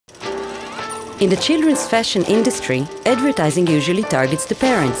In the children's fashion industry, advertising usually targets the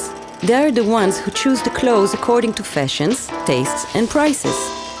parents. They are the ones who choose the clothes according to fashions, tastes, and prices.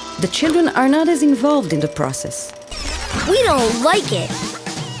 The children are not as involved in the process. We don't like it!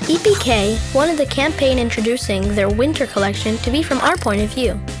 EPK wanted the campaign introducing their winter collection to be from our point of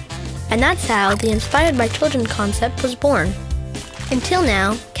view. And that's how the Inspired by Children concept was born. Until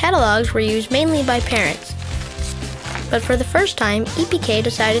now, catalogs were used mainly by parents. But for the first time, EPK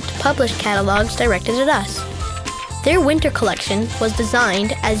decided to publish catalogs directed at us. Their winter collection was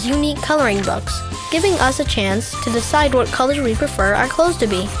designed as unique coloring books, giving us a chance to decide what colors we prefer our clothes to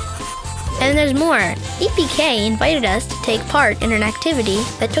be. And there's more. EPK invited us to take part in an activity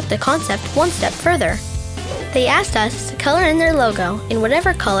that took the concept one step further. They asked us to color in their logo in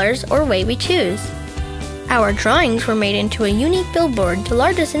whatever colors or way we choose. Our drawings were made into a unique billboard, the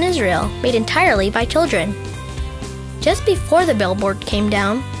largest in Israel, made entirely by children. Just before the billboard came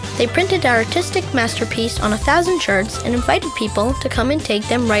down, they printed our artistic masterpiece on 1,000 shirts and invited people to come and take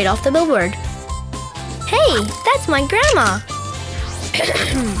them right off the billboard. Hey, that's my grandma!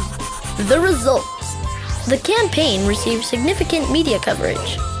 The results. The campaign received significant media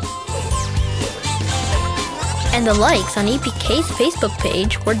coverage. And the likes on EPK's Facebook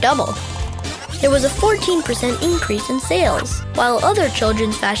page were double. There was a 14% increase in sales, while other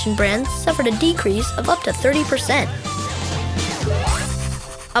children's fashion brands suffered a decrease of up to 30%.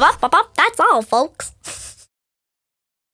 That's all, folks.